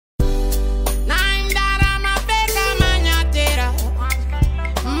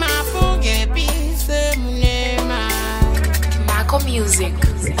music.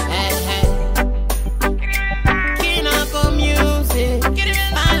 Hey, hey. Kinako music.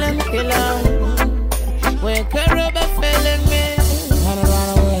 Island killer. When Karuba feeling me. Wanna run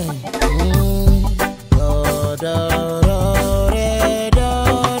away. Do, do, do, re, do,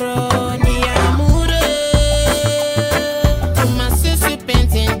 ro, ni amore. Tu ma sisi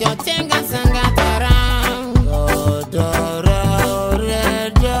painting, do tenga sanga tarang. Do, do, ro, re,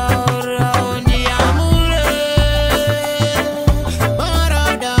 do, ro, ni amore. Boro,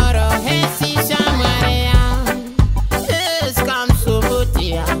 doro, hesi, shamaria. Eskam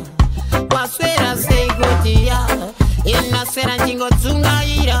Musombodhiya. Waswera sei gotia. Ina sera njingo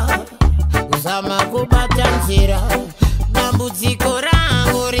tsungaira. Uzama kubata nzira. Dambudziko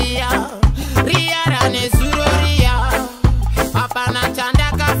rangu ria. Ria rane zuro ria. Apana chanda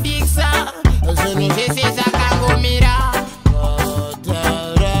kafiksa. Zunu zvese zvakangomira.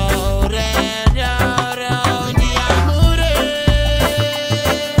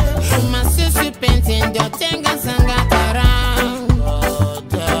 Masisi painting ndotenga sanga tarang.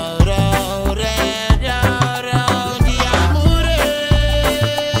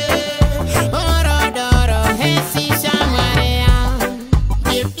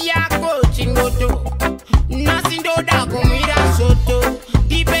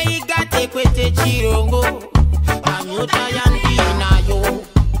 Chirongo anyota yandina yo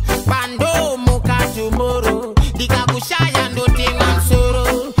pando mukatumoro dikakushaya ndotenga msoro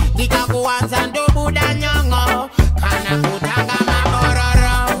dikakuwanza ndobuda nyongo kana kutanga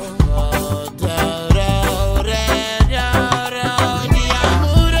mabororo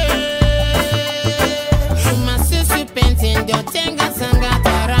masisi painting ndotenga sanga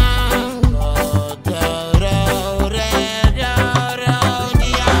tarang.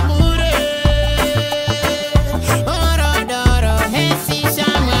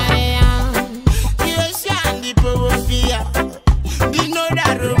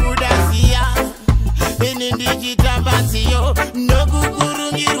 No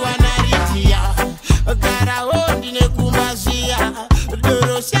kukurungirwa naritia gara wondi nekumbazia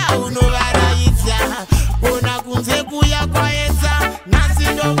dorosha unovaraidza ona kunze kuya kwaedza nasi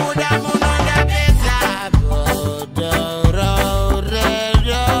ndobuda munonda pesa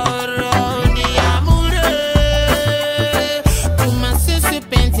ndiamure kumasisi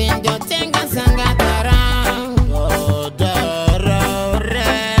painting ndotenga sanga tarang.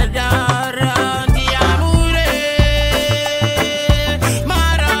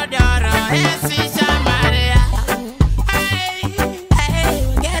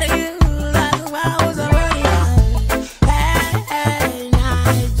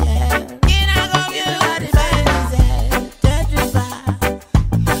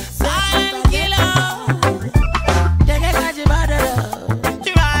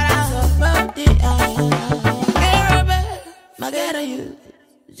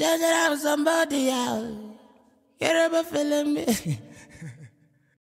 Just that I'm somebody else. Get up and feeling me.